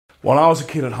When I was a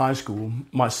kid at high school,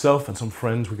 myself and some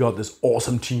friends, we got this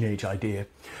awesome teenage idea.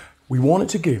 We wanted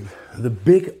to give the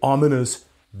big, ominous,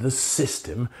 the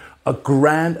system, a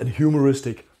grand and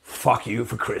humoristic fuck you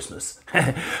for Christmas.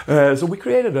 So we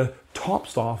created a top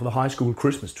star for the high school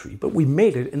Christmas tree, but we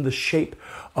made it in the shape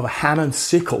of a hammer and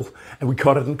sickle, and we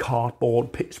cut it in cardboard,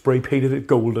 spray painted it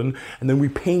golden, and then we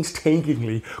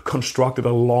painstakingly constructed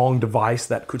a long device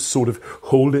that could sort of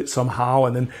hold it somehow,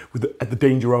 and then at the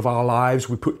danger of our lives,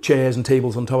 we put chairs and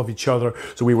tables on top of each other,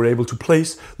 so we were able to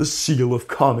place the seal of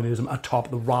communism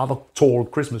atop the rather tall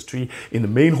Christmas tree in the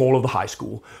main hall of the high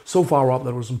school, so far up that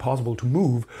it was impossible to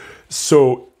move.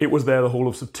 So it was there the whole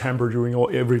of September during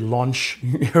every lunch.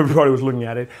 Everybody was looking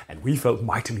at it, and we felt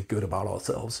mightily good about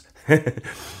ourselves.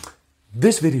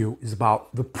 This video is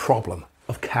about the problem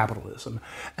of capitalism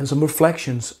and some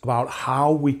reflections about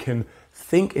how we can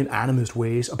think in animist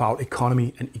ways about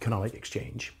economy and economic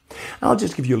exchange. And I'll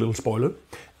just give you a little spoiler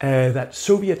that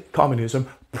Soviet communism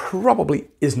probably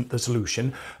isn't the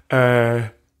solution.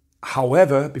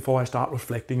 However, before I start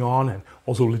reflecting on and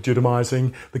also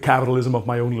legitimizing the capitalism of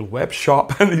my own little web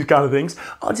shop and these kind of things,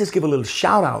 I'll just give a little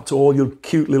shout out to all you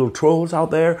cute little trolls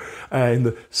out there in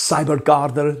the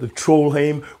Cybergarder, the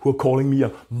Trollheim, who are calling me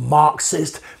a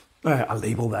Marxist, a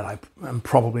label that I'm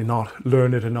probably not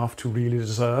learned enough to really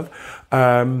deserve.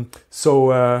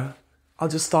 So I'll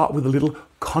just start with a little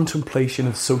contemplation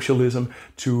of socialism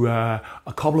to a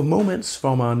couple of moments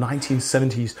from a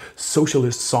 1970s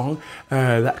socialist song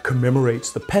that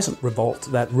commemorates the peasant revolt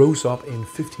that rose up in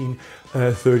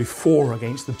 1534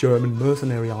 against the German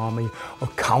mercenary army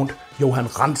of Count Johann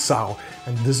Rantzau.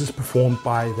 And this is performed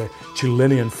by the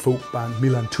Chilean folk band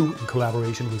Milan 2 in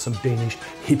collaboration with some Danish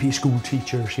hippie school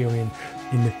teachers here in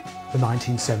the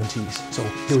 1970s. So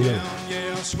here we go.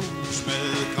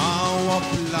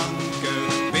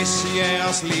 Hvis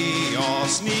jeres ler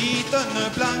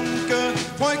snitende blanke,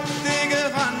 frygt ikke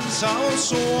Rantzau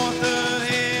sorte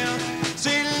her.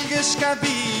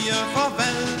 Silkeskavier for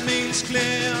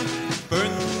vadmelsklæder,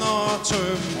 bønder,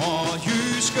 tømrer,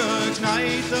 jyske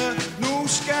knejte. Nu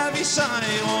skal vi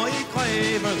sejre i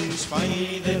grevens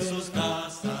fejde.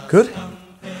 Good.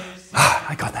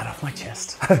 I got that off my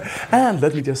chest. And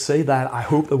let me just say that I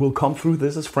hope that we'll come through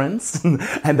this as friends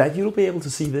and that you'll be able to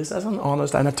see this as an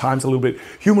honest and at times a little bit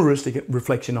humoristic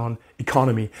reflection on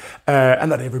economy, and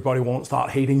that everybody won't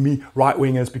start hating me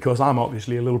right-wingers because I'm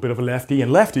obviously a little bit of a lefty,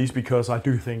 and lefties because I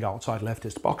do think outside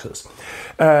leftist boxes.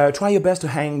 Try your best to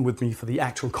hang with me for the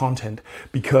actual content,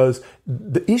 because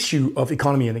the issue of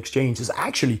economy and exchange is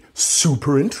actually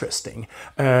super interesting,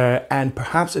 and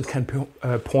perhaps it can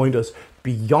point us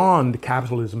beyond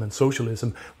capitalism and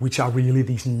socialism, which are really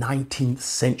these 19th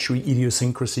century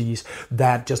idiosyncrasies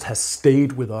that just has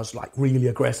stayed with us like really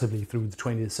aggressively through the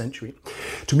 20th century.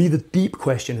 To me, the deep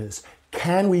question is,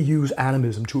 can we use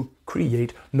animism to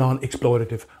create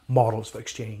non-exploitative models for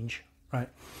exchange, right?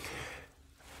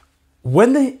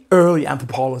 When the early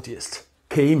anthropologists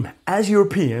came as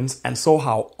Europeans and saw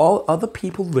how all other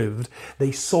people lived,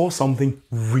 they saw something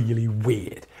really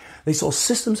weird. They saw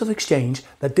systems of exchange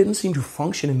that didn't seem to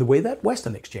function in the way that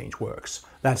Western exchange works.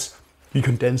 That's, you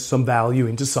condense some value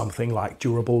into something like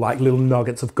durable, like little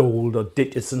nuggets of gold or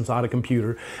digits inside a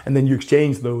computer, and then you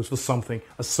exchange those for something,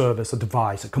 a service, a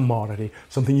device, a commodity,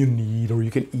 something you need or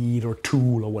you can eat or a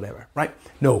tool or whatever, right?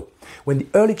 No. When the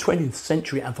early 20th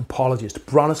century anthropologist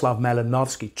Bronislaw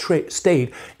Malinowski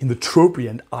stayed in the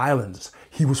Trobriand Islands,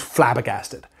 he was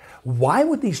flabbergasted. Why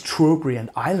would these Trobriand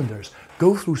Islanders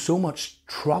go through so much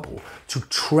trouble to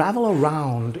travel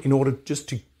around in order just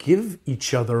to give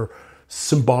each other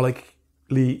symbolic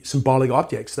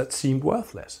objects that seemed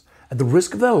worthless? At the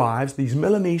risk of their lives, these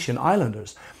Melanesian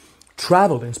islanders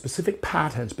traveled in specific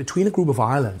patterns between a group of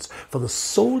islands for the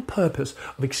sole purpose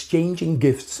of exchanging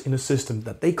gifts in a system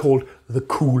that they called the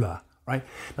cooler. Right?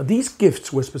 Now, these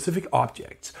gifts were specific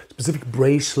objects, specific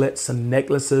bracelets and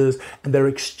necklaces, and their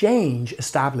exchange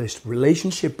established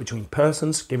relationship between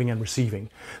persons giving and receiving.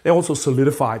 They also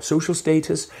solidified social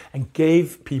status and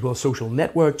gave people a social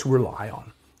network to rely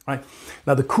on. Right?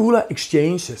 Now, the cooler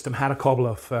exchange system had a couple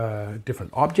of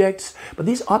different objects, but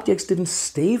these objects didn't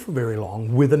stay for very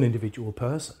long with an individual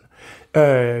person.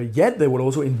 Yet they would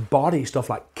also embody stuff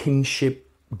like kinship,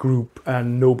 group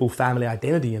and noble family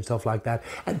identity and stuff like that.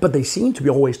 But they seem to be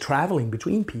always traveling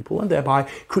between people and thereby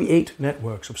create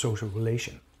networks of social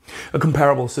relation. A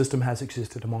comparable system has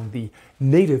existed among the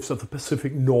natives of the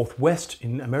Pacific Northwest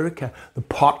in America. The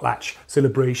potlatch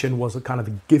celebration was a kind of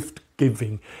a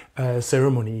gift-giving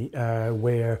ceremony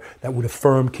where that would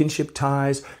affirm kinship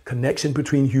ties, connection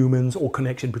between humans, or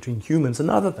connection between humans and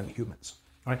other than humans.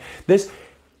 Right? This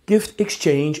gift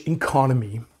exchange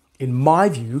economy in my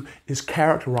view, is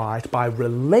characterized by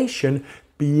relation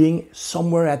being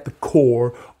somewhere at the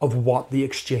core of what the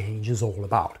exchange is all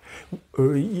about.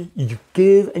 You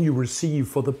give and you receive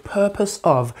for the purpose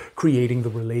of creating the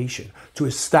relation, to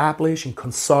establish and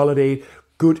consolidate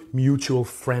good, mutual,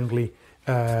 friendly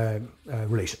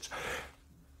relations.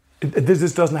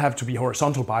 This doesn't have to be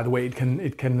horizontal, by the way.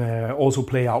 It can also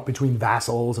play out between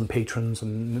vassals and patrons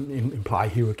and imply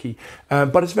hierarchy.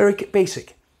 But it's very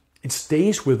basic. It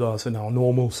stays with us in our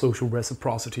normal social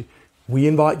reciprocity. We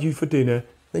invite you for dinner,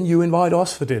 then you invite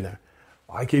us for dinner.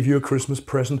 I give you a Christmas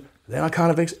present, then I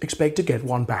kind of expect to get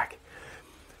one back.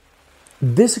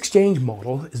 This exchange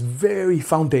model is very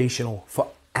foundational for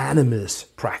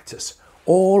animist practice.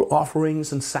 All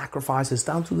offerings and sacrifices,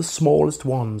 down to the smallest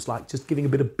ones, like just giving a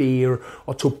bit of beer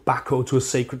or tobacco to a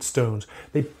sacred stone,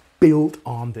 they build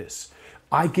on this.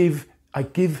 I give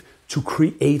to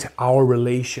create our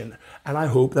relation, and I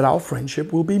hope that our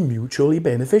friendship will be mutually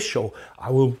beneficial. I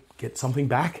will get something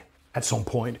back at some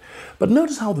point. But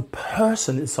notice how the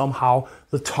person is somehow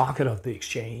the target of the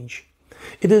exchange.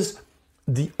 It is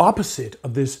the opposite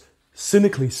of this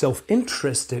cynically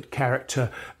self-interested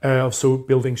character of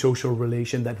building social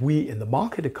relation that we in the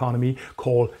market economy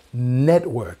call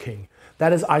networking.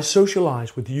 That is, I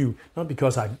socialize with you, not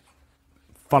because I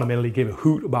fundamentally give a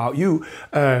hoot about you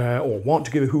or want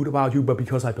to give a hoot about you, but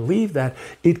because I believe that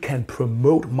it can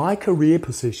promote my career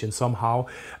position somehow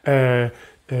to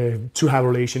have a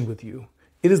relation with you.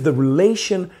 It is the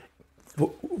relation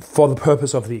for the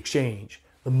purpose of the exchange.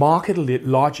 The market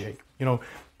logic,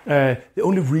 the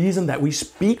only reason that we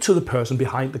speak to the person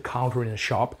behind the counter in a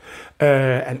shop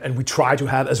and we try to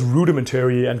have as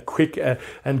rudimentary and quick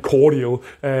and cordial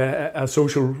a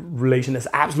social relation as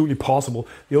absolutely possible,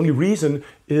 the only reason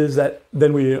is that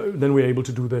then we're able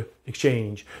to do the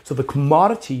exchange. So the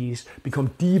commodities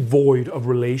become devoid of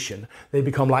relation. They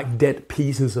become like dead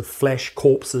pieces of flesh,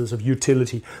 corpses of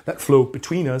utility that float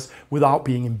between us without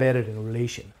being embedded in a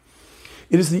relation.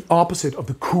 It is the opposite of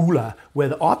the cooler, where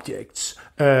the objects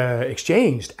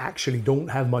exchanged actually don't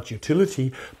have much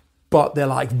utility, but they're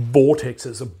like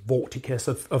vortices of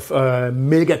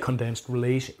mega condensed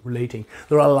relating.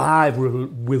 They're alive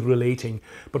with relating,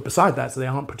 but beside that, they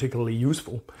aren't particularly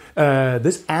useful.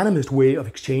 This animist way of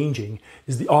exchanging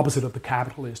is the opposite of the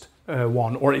capitalist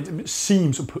one, or it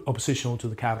seems oppositional to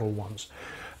the capital ones.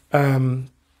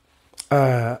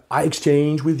 I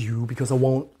exchange with you because I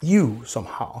want you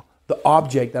somehow. The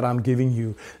object that I'm giving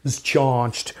you is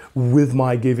charged with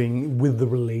my giving, with the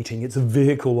relating. It's a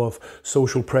vehicle of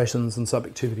social presence and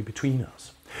subjectivity between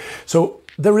us. So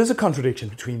there is a contradiction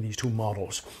between these two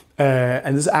models.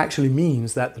 And this actually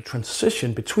means that the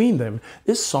transition between them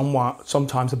is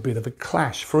sometimes a bit of a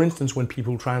clash. For instance, when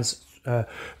people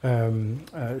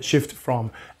shift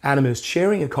from animist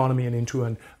sharing economy and into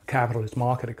a capitalist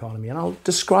market economy. And I'll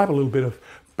describe a little bit of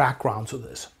background to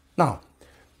this. Now,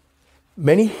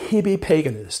 many hippie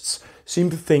paganists seem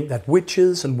to think that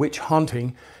witches and witch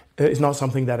hunting is not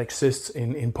something that exists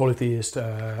in polytheist,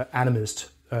 animist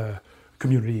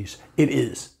communities. It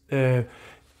is. It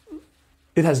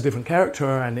has a different character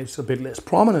and it's a bit less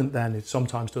prominent than it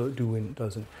sometimes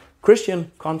does in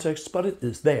Christian contexts, but it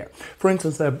is there. For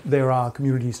instance, there are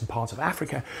communities in parts of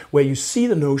Africa where you see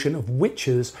the notion of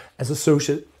witches as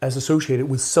associated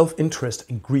with self-interest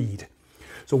and greed.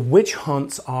 So witch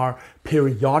hunts are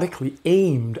periodically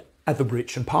aimed at the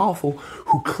rich and powerful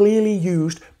who clearly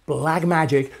used black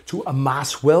magic to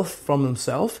amass wealth for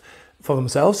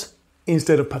themselves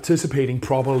instead of participating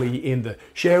properly in the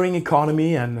sharing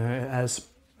economy and as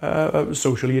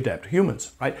socially adept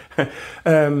humans, right?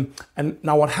 And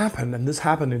now what happened, and this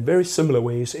happened in very similar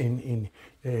ways in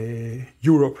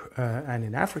Europe and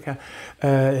in Africa,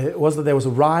 was that there was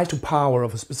a rise to power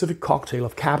of a specific cocktail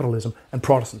of capitalism and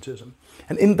Protestantism.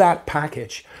 And in that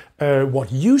package,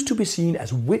 what used to be seen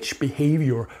as witch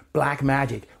behavior, black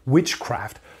magic,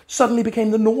 witchcraft, suddenly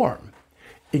became the norm.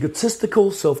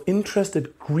 Egotistical,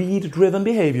 self-interested, greed-driven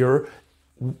behavior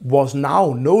was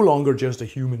now no longer just a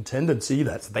human tendency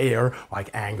that's there, like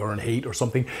anger and hate or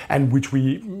something, and which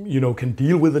we, can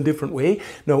deal with in a different way.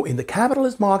 No, in the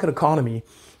capitalist market economy,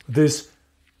 this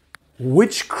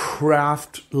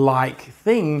witchcraft-like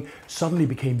thing suddenly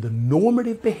became the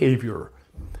normative behavior.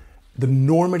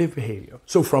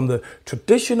 So from the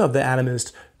tradition of the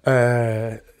animist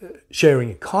sharing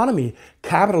economy,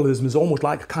 capitalism is almost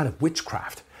like a kind of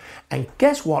witchcraft. And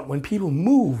guess what? When people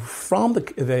move from the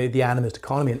animist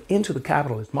economy and into the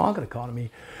capitalist market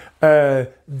economy,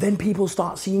 then people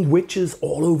start seeing witches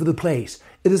all over the place.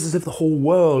 It is as if the whole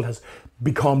world has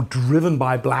become driven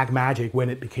by black magic when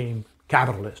it became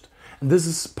capitalist. And this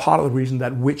is part of the reason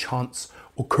that witch hunts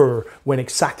occur when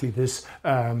exactly this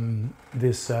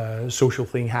social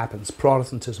thing happens,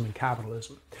 Protestantism and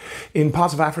capitalism. In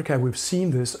parts of Africa, we've seen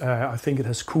this. I think it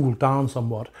has cooled down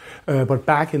somewhat. But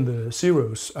back in the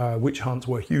zeros, witch hunts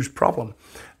were a huge problem.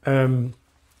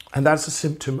 And that's a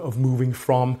symptom of moving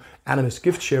from animist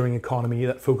gift-sharing economy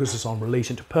that focuses on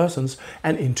relation to persons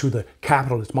and into the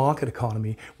capitalist market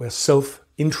economy where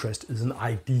self-interest is an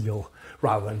ideal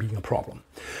rather than being a problem.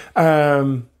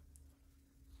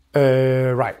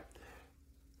 Right.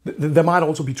 There might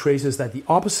also be traces that the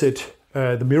opposite,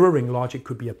 the mirroring logic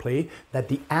could be at play, that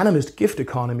the animist gift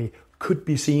economy could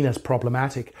be seen as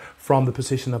problematic from the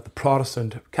position of the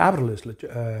Protestant capitalist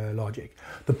logic.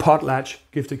 The potlatch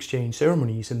gift exchange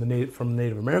ceremonies from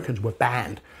Native Americans were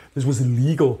banned. This was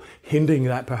illegal, hinting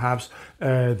that perhaps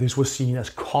this was seen as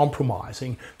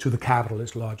compromising to the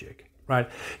capitalist logic. Right?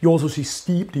 You also see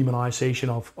steep demonization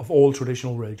of all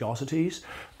traditional religiosities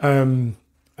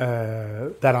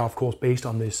that are, of course, based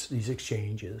on these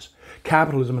exchanges.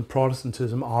 Capitalism and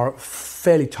Protestantism are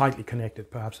fairly tightly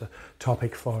connected, perhaps a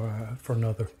topic for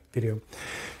another video.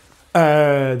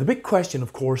 The big question,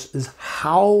 of course, is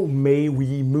how may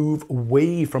we move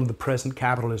away from the present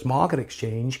capitalist market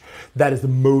exchange that is the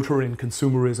motor in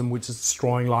consumerism, which is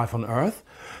destroying life on Earth.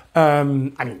 I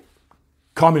mean,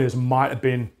 communism might have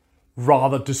been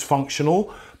rather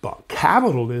dysfunctional, but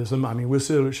capitalism, I mean, we're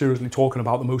seriously talking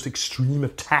about the most extreme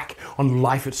attack on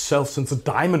life itself since the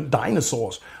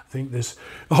dinosaurs. I think this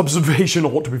observation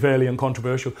ought to be fairly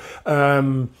uncontroversial.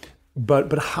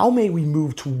 But how may we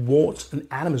move towards an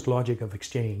animist logic of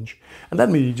exchange? And let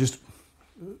me just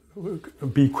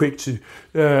be quick to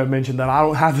mention that I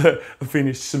don't have a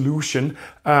finished solution.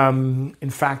 In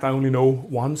fact, I only know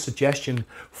one suggestion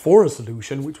for a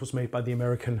solution, which was made by the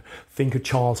American thinker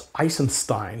Charles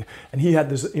Eisenstein. And he had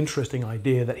this interesting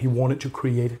idea that he wanted to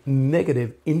create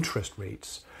negative interest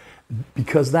rates,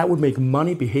 because that would make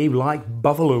money behave like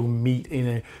buffalo meat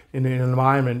in an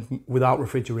environment without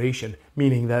refrigeration,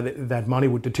 meaning that money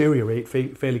would deteriorate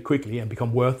fairly quickly and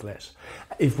become worthless.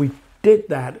 If we did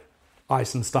that,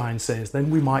 Eisenstein says, then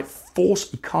we might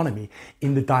force economy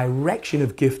in the direction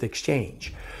of gift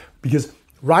exchange. Because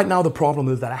right now the problem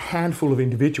is that a handful of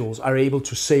individuals are able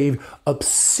to save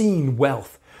obscene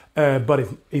wealth. But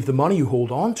if the money you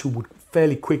hold on to would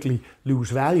fairly quickly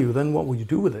lose value, then what would you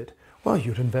do with it? Well,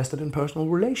 you'd invest it in personal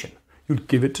relation. You'd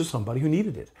give it to somebody who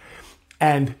needed it.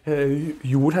 And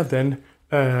you would have then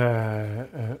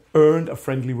earned a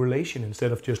friendly relation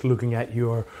instead of just looking at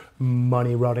your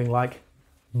money rotting like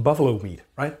buffalo meat,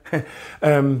 right?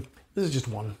 This is just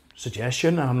one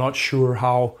suggestion, and I'm not sure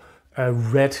how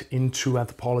read into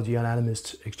anthropology and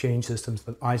animist exchange systems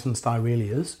that Eisenstein really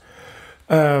is.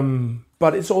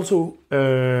 But it's also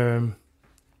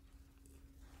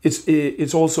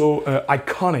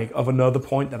iconic of another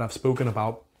point that I've spoken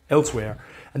about elsewhere,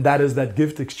 and that is that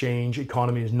gift exchange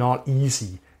economy is not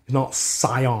easy. It's not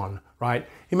scion, right?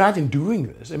 Imagine doing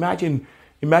this. Imagine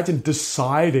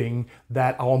deciding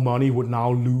that our money would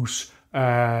now lose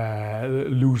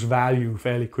value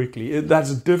fairly quickly. That's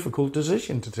a difficult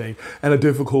decision to take and a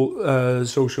difficult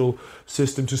social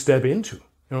system to step into.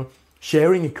 You know,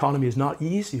 sharing economy is not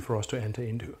easy for us to enter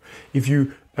into. If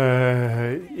you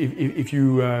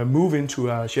move into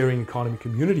a sharing economy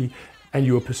community and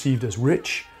you are perceived as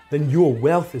rich, then your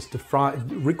wealth is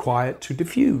required to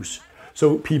diffuse.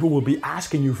 So people will be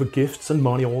asking you for gifts and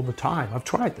money all the time. I've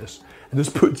tried this. And this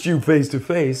puts you face to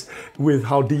face with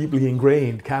how deeply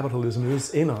ingrained capitalism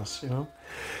is in us, you know.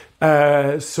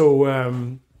 So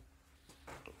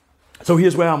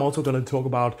here's where I'm also going to talk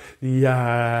about the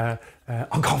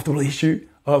uncomfortable issue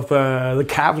of the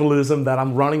capitalism that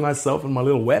I'm running myself in my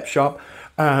little web shop.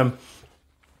 And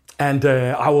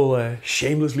I will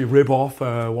shamelessly rip off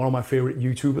one of my favorite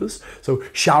YouTubers. So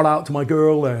shout out to my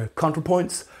girl,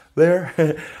 ContraPoints there.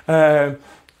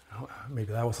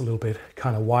 Maybe that was a little bit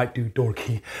kind of white dude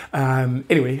dorky.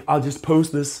 Anyway, I'll just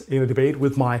post this in a debate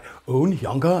with my own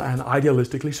younger and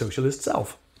idealistically socialist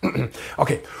self.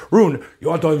 Okay, Rune,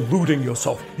 you're deluding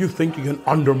yourself. You think you can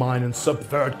undermine and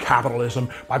subvert capitalism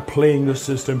by playing the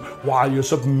system while you're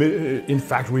in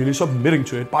fact really submitting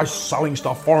to it by selling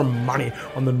stuff for money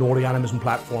on the Nordic Animism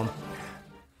platform.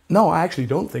 No, I actually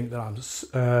don't think that I'm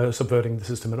subverting the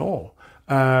system at all.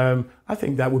 I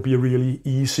think that would be a really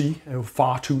easy,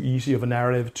 far too easy of a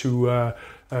narrative to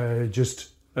just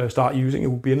start using. It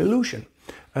would be an illusion.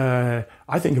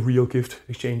 I think a real gift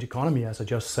exchange economy, as I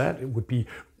just said, it would be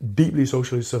deeply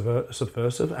socially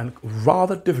subversive and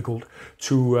rather difficult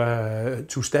to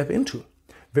step into.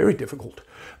 Very difficult.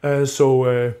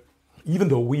 So even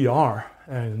though we are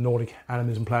Nordic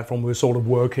Animism platform, we're sort of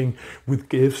working with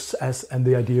gifts and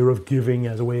the idea of giving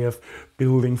as a way of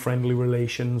building friendly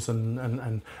relations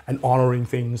and honoring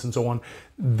things and so on.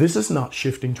 This is not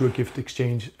shifting to a gift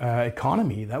exchange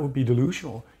economy. That would be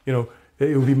delusional. It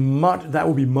would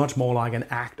be much more like an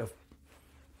act of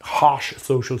harsh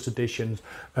social sedition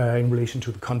in relation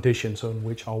to the conditions on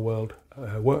which our world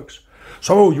works.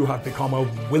 So you have become a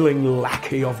willing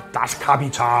lackey of Das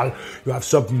Kapital. You have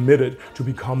submitted to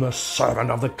become a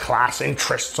servant of the class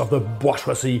interests of the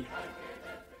bourgeoisie.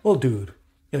 Well, dude,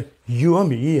 you are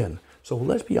me, Ian. So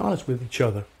let's be honest with each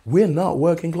other. We're not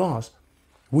working class.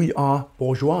 We are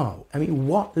bourgeois. I mean,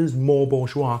 what is more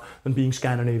bourgeois than being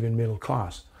Scandinavian middle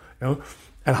class?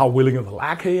 And how willing of a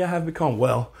lackey I have become?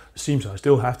 Well, it seems I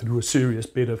still have to do a serious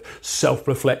bit of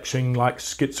self-reflection, like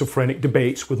schizophrenic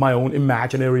debates with my own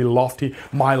imaginary lofty,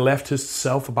 my leftist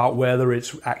self about whether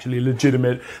it's actually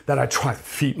legitimate that I try to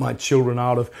feed my children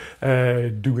out of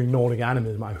doing Nordic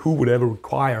animism. Who would ever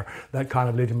require that kind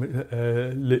of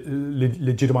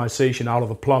legitimization out of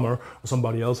a plumber or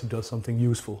somebody else who does something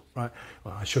useful, right?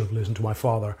 Well, I should have listened to my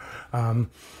father.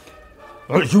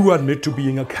 You admit to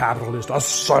being a capitalist, a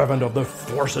servant of the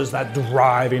forces that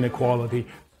drive inequality.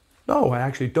 No, I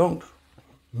actually don't.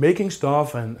 Making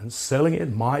stuff and selling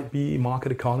it might be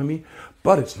market economy,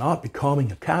 but it's not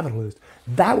becoming a capitalist.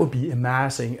 That would be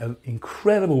amassing an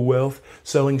incredible wealth,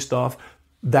 selling stuff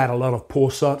that a lot of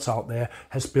poor sots out there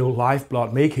has spilled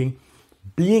lifeblood making.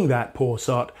 Being that poor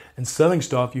sot and selling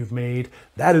stuff you've made,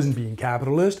 that isn't being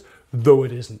capitalist, though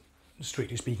it isn't,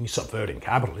 strictly speaking, subverting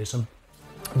capitalism.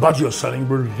 But you're selling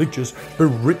religious,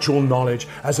 spiritual knowledge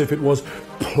as if it was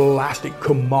plastic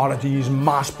commodities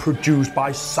mass-produced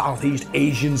by Southeast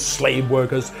Asian slave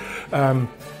workers.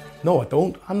 No, I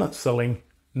don't. I'm not selling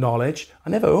knowledge. I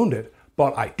never owned it.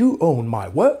 But I do own my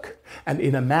work. And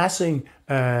in amassing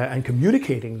and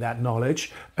communicating that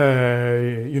knowledge,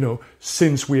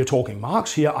 since we are talking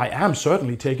Marx here, I am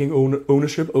certainly taking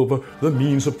ownership over the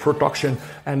means of production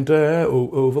and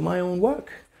over my own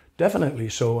work. Definitely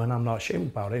so, and I'm not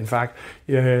ashamed about it. In fact,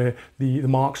 the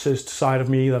Marxist side of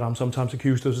me that I'm sometimes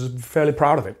accused of is fairly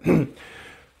proud of it.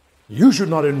 You should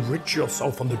not enrich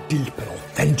yourself on the deep and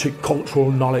authentic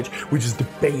cultural knowledge which is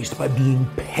debased by being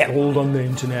peddled on the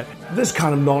internet. This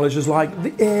kind of knowledge is like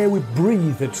the air we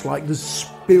breathe. It's like the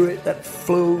spirit that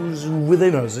flows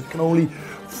within us. It can only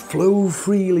flow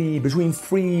freely between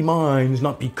free minds,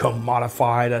 not be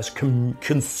commodified as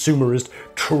consumerist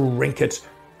trinkets.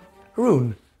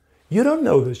 Haroon, you don't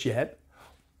know this yet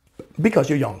because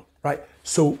you're young, right?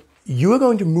 So you are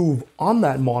going to move on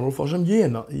that model for some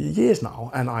years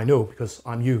now, and I know because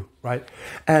I'm you, right?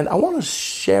 And I want to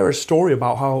share a story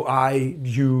about how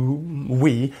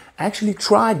we actually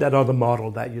tried that other model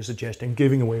that you're suggesting,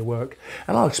 giving away work.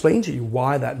 And I'll explain to you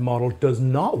why that model does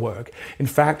not work. In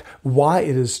fact, why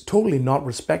it is totally not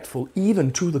respectful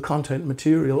even to the content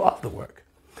material of the work.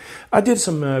 I did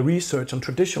some research on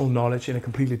traditional knowledge in a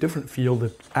completely different field,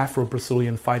 the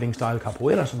Afro-Brazilian fighting style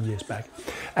capoeira some years back.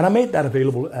 And I made that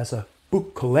available as a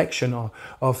book collection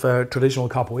of traditional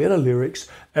capoeira lyrics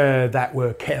that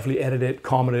were carefully edited,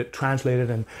 commented, translated,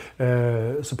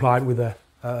 and supplied with a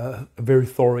very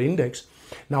thorough index.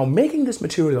 Now, making this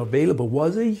material available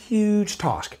was a huge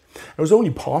task. It was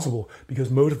only possible because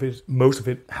most of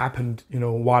it happened,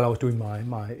 while I was doing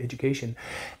my education.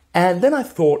 And then I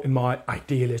thought in my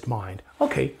idealist mind,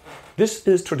 okay, this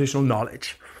is traditional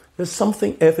knowledge. There's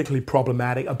something ethically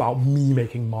problematic about me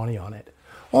making money on it.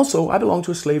 Also, I belong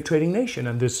to a slave trading nation,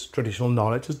 and this traditional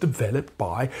knowledge is developed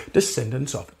by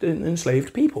descendants of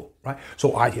enslaved people, right?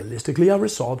 So idealistically, I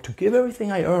resolved to give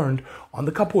everything I earned on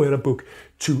the capoeira book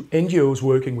to NGOs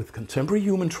working with contemporary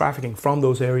human trafficking from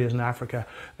those areas in Africa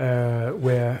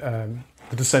where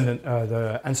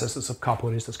the ancestors of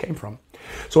capoeiristas came from.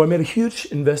 So I made a huge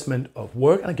investment of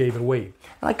work and I gave it away.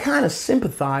 And I kind of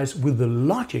sympathize with the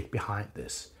logic behind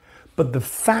this. But the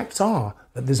facts are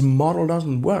that this model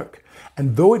doesn't work.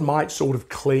 And though it might sort of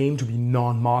claim to be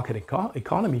non-market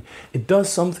economy, it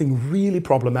does something really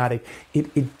problematic. It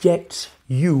ejects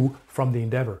you from the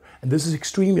endeavor. And this is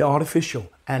extremely artificial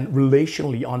and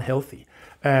relationally unhealthy.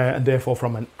 And therefore,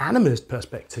 from an animist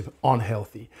perspective,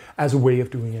 unhealthy as a way of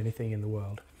doing anything in the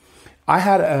world. I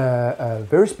had a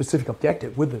very specific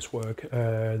objective with this work.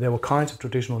 There were kinds of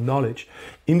traditional knowledge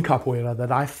in capoeira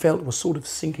that I felt was sort of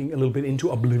sinking a little bit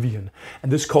into oblivion.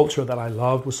 And this culture that I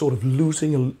loved was sort of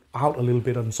losing out a little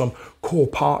bit on some core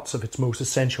parts of its most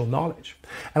essential knowledge.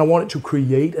 And I wanted to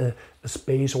create a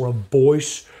space or a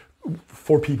voice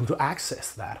for people to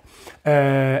access that.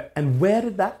 And where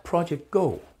did that project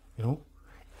go?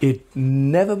 It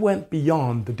never went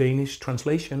beyond the Danish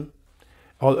translation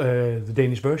or the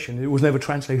Danish version. It was never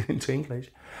translated into English.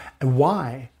 And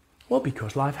why? Well,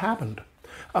 because life happened.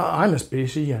 I'm as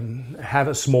busy and have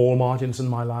as small margins in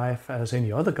my life as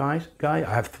any other guy. I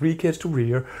have 3 kids to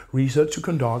rear, research to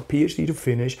conduct, PhD to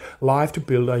finish, life to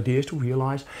build, ideas to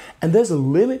realize. And there's a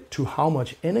limit to how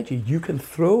much energy you can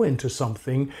throw into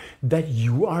something that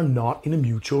you are not in a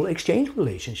mutual exchange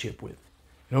relationship with.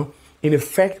 In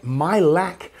effect, my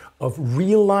lack of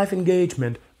real life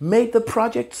engagement made the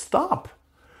project stop.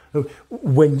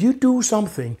 When you do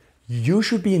something, you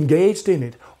should be engaged in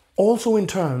it, also in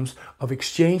terms of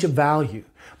exchange of value.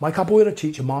 My capoeira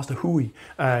teacher, Master Hui,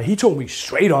 he told me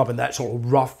straight up in that sort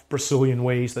of rough Brazilian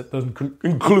ways that doesn't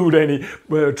include any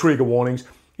trigger warnings.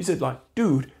 He said,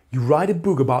 dude, you write a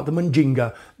book about the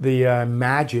manjinga, the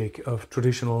magic of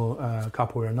traditional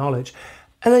capoeira knowledge,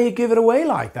 and then you give it away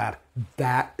like that.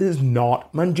 That is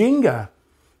not manjinga.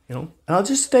 And I'll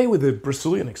just stay with the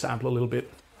Brazilian example a little bit,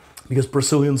 because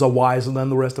Brazilians are wiser than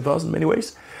the rest of us in many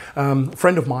ways. A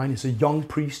friend of mine is a young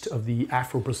priest of the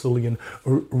Afro-Brazilian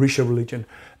Orisha religion,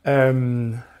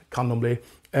 Candomblé,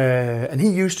 and he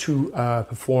used to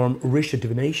perform Orisha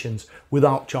divinations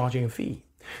without charging a fee.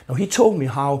 Now, he told me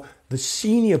how the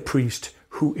senior priest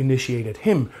who initiated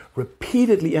him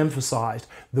repeatedly emphasized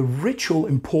the ritual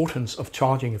importance of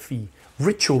charging a fee.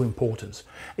 Ritual importance.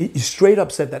 He straight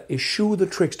up said that Eshu the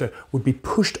trickster would be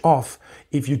pushed off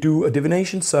if you do a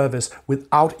divination service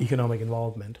without economic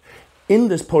involvement. In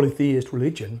this polytheist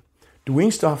religion,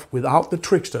 doing stuff without the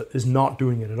trickster is not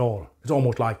doing it at all. It's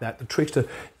almost like that. The trickster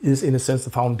is, in a sense, the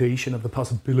foundation of the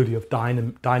possibility of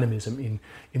dynamism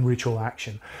in ritual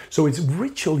action. So it's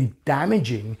ritually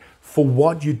damaging for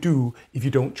what you do if you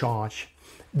don't charge.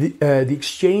 The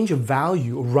exchange of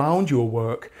value around your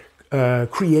work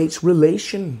creates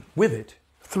relation with it,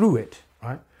 through it,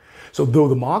 right? So though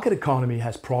the market economy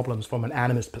has problems from an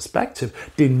animist perspective,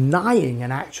 denying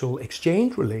an actual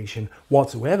exchange relation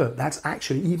whatsoever, that's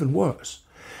actually even worse.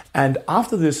 And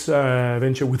after this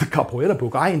venture with the Capoeira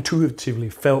book, I intuitively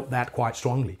felt that quite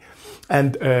strongly.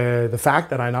 And the fact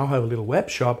that I now have a little web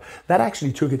shop, that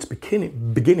actually took its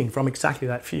beginning from exactly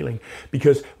that feeling.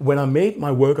 Because when I made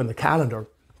my work on the calendar,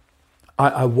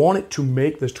 I wanted to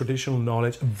make this traditional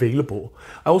knowledge available.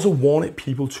 I also wanted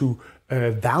people to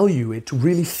value it, to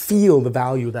really feel the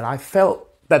value that I felt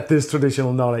that this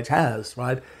traditional knowledge has,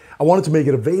 right? I wanted to make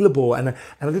it available, and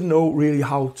I didn't know really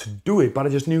how to do it, but I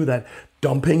just knew that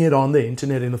dumping it on the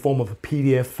internet in the form of a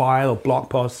PDF file or blog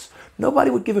posts,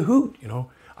 nobody would give a hoot,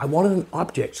 I wanted an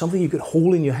object, something you could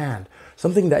hold in your hand,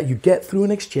 something that you get through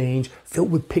an exchange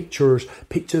filled with pictures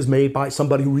made by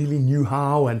somebody who really knew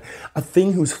how, and a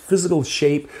thing whose physical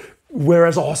shape were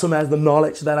as awesome as the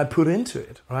knowledge that I put into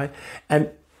it, right? And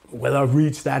whether I've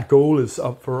reached that goal is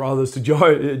up for others to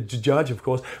judge, of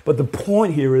course. But the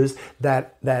point here is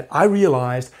that I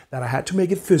realized that I had to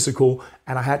make it physical,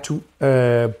 and I had to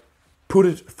put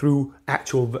it through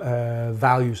actual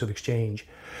values of exchange.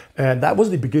 And that was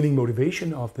the beginning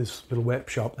motivation of this little web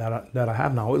shop that I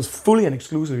have now. It was fully and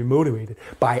exclusively motivated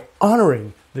by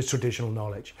honoring this traditional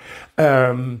knowledge,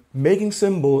 making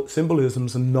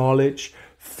symbolisms and knowledge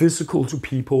physical to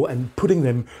people and putting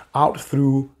them out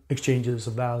through exchanges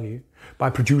of value by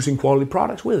producing quality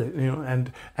products with it,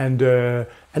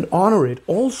 and honor it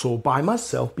also by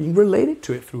myself being related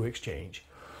to it through exchange.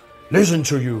 Listen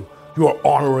to you. You are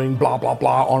honoring blah, blah,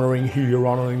 blah, honoring here,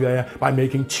 honoring there, by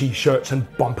making t-shirts and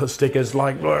bumper stickers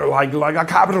like a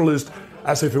capitalist,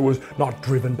 as if it was not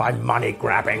driven by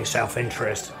money-grabbing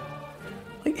self-interest.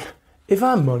 If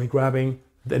I'm money-grabbing,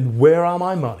 then where are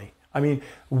my money? I mean,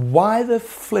 why the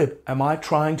flip am I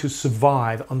trying to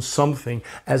survive on something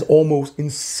as almost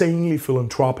insanely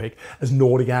philanthropic as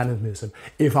Nordic animism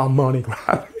if I'm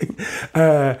money-grabbing?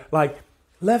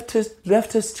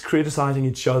 Leftists criticizing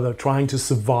each other, trying to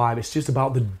survive. It's just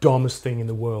about the dumbest thing in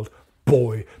the world.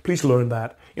 Boy, please learn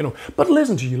that. But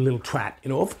listen to you little twat.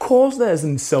 Of course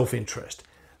there's self-interest.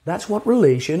 That's what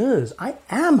relation is. I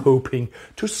am hoping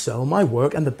to sell my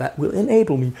work, and that will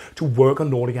enable me to work on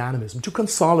Nordic animism, to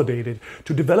consolidate it,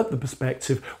 to develop the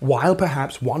perspective, while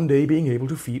perhaps one day being able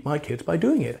to feed my kids by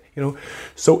doing it.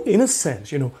 So in a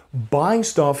sense, buying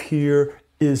stuff here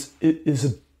is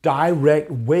a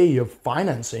direct way of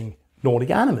financing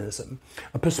Nordic animism,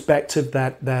 a perspective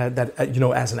that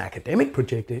as an academic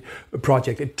project,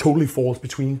 it totally falls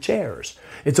between chairs.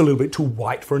 It's a little bit too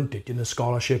white for indigenous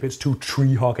scholarship. It's too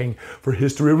tree-hugging for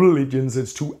history of religions.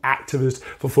 It's too activist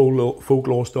for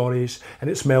folklore studies, and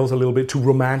it smells a little bit too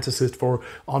romanticist for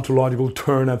ontological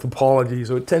turn anthropology.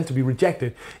 So it tends to be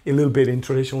rejected a little bit in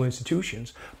traditional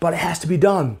institutions, but it has to be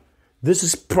done. This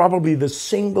is probably the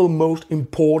single most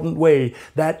important way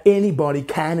that anybody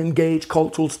can engage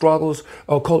cultural struggles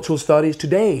or cultural studies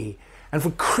today. And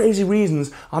for crazy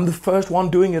reasons, I'm the first one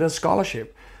doing it as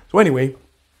scholarship. So anyway,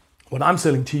 when I'm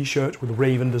selling t-shirts with a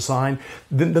raven design,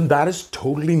 then that is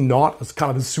totally not as kind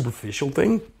of a superficial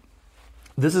thing.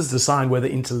 This is a design where the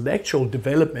intellectual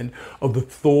development of the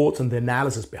thoughts and the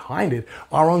analysis behind it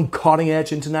are on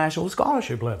cutting-edge international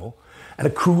scholarship level. And a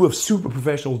crew of super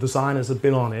professional designers have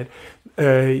been on it.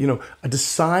 A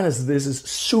design as this is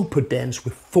super dense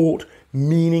with thought,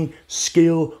 meaning,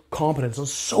 skill, competence on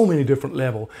so many different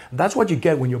levels. And that's what you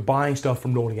get when you're buying stuff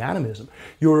from Nordic Animism.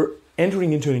 You're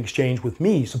entering into an exchange with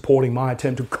me, supporting my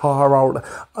attempt to carve out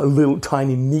a little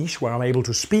tiny niche where I'm able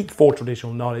to speak for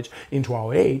traditional knowledge into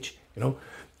our age.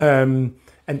 And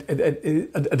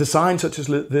a design such as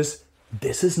this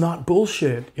is not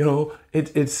bullshit.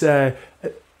 It's a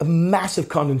massive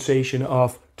condensation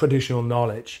of traditional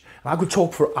knowledge. And I could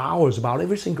talk for hours about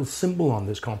every single symbol on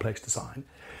this complex design.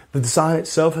 The design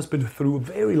itself has been through a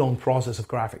very long process of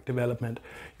graphic development.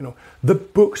 The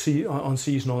book on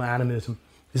seasonal animism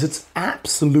is its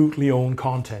absolutely own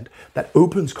content that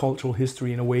opens cultural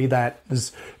history in a way that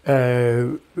is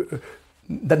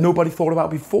that nobody thought about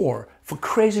before. For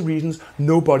crazy reasons,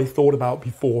 nobody thought about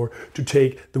before to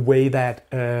take the way that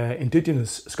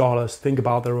indigenous scholars think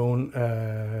about their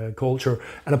own culture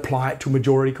and apply it to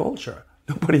majority culture.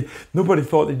 Nobody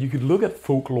thought that you could look at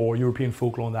folklore, European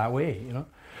folklore, in that way.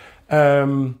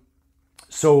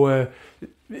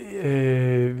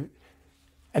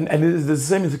 And the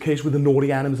same is the case with the Nordic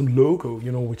Animism logo,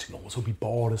 which can also be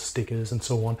bought as stickers and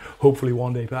so on. Hopefully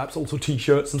one day, perhaps also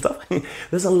t-shirts and stuff.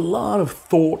 There's a lot of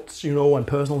thoughts, and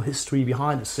personal history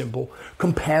behind the symbol.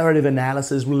 Comparative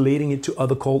analysis, relating it to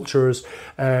other cultures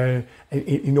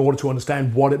in order to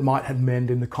understand what it might have meant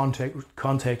in the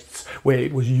contexts where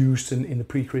it was used in the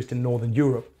pre-Christian Northern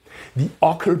Europe. The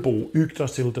Ockelbo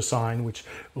Yggdrasil design, which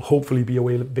will hopefully be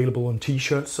available on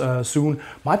t-shirts soon.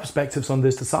 My perspectives on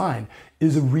this design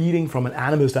is a reading from an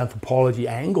animist anthropology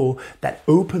angle that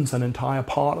opens an entire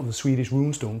part of the Swedish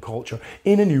runestone culture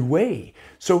in a new way.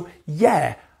 So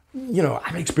yeah,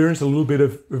 I've experienced a little bit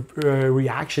of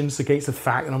reactions against the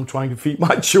fact that I'm trying to feed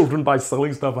my children by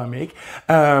selling stuff I make.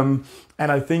 And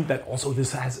I think that also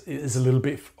this is a little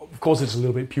bit, of course it's a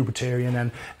little bit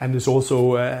Pubertarian, and this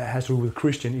also has to do with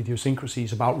Christian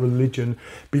idiosyncrasies about religion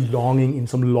belonging in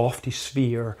some lofty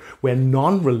sphere where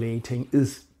non-relating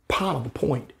is part of the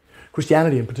point.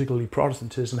 Christianity, and particularly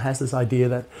Protestantism, has this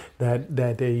idea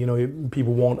that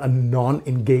people want a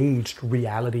non-engaged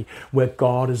reality where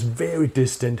God is very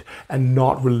distant and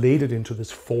not related into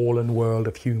this fallen world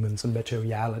of humans and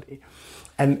materiality.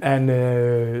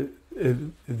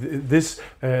 This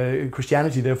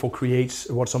Christianity therefore creates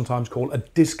what's sometimes called a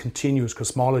discontinuous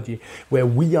cosmology, where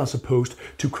we are supposed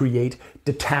to create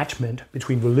detachment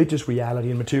between religious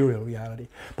reality and material reality.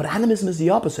 But animism is the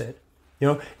opposite.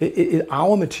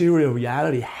 Our material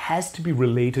reality has to be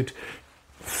related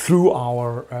through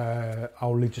our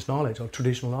religious knowledge, our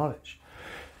traditional knowledge.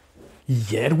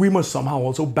 Yet we must somehow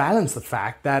also balance the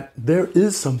fact that there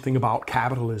is something about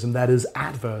capitalism that is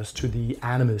adverse to the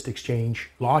animist exchange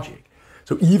logic.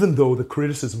 So even though the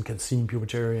criticism can seem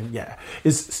Pubertarian,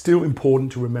 it's still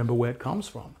important to remember where it comes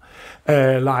from.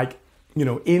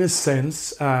 In a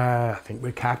sense, I think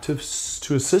we're captives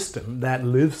to a system that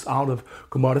lives out of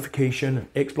commodification and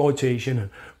exploitation and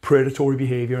predatory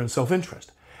behavior and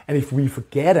self-interest. And if we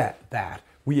forget that,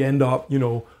 we end up,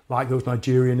 like those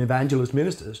Nigerian evangelist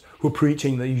ministers who are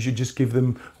preaching that you should just give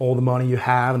them all the money you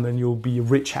have and then you'll be a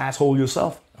rich asshole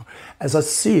yourself. As I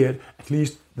see it, at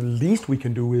least the least we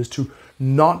can do is to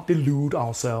not delude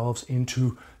ourselves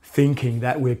into thinking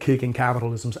that we're kicking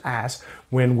capitalism's ass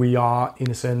when we are,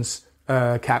 in a sense,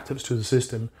 captives to the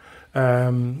system,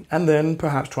 and then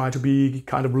perhaps try to be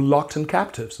kind of reluctant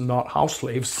captives, not house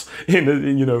slaves.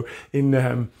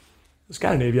 In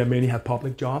Scandinavia, many have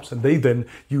public jobs, and they then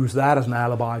use that as an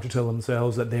alibi to tell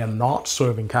themselves that they are not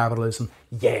serving capitalism.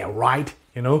 Yeah, right.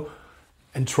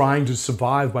 And trying to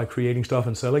survive by creating stuff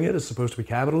and selling it is supposed to be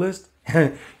capitalist.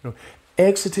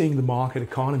 Exiting the market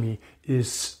economy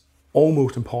is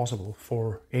almost impossible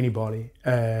for anybody,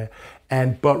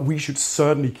 but we should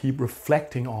certainly keep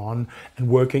reflecting on and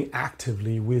working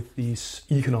actively with these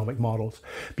economic models,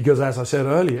 because as I said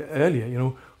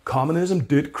earlier, communism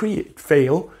did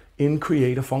fail in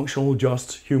create a functional,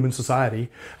 just human society,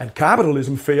 and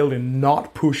capitalism failed in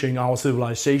not pushing our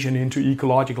civilization into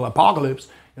ecological apocalypse.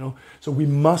 So we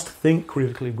must think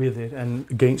critically with it and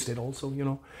against it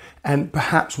also, And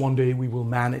perhaps one day we will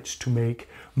manage to make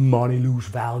money lose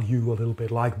value a little bit,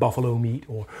 like buffalo meat,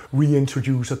 or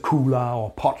reintroduce a kula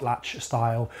or potlatch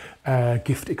style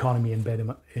gift economy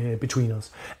between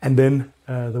us. And then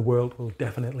the world will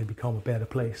definitely become a better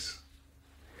place.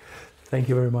 Thank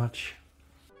you very much.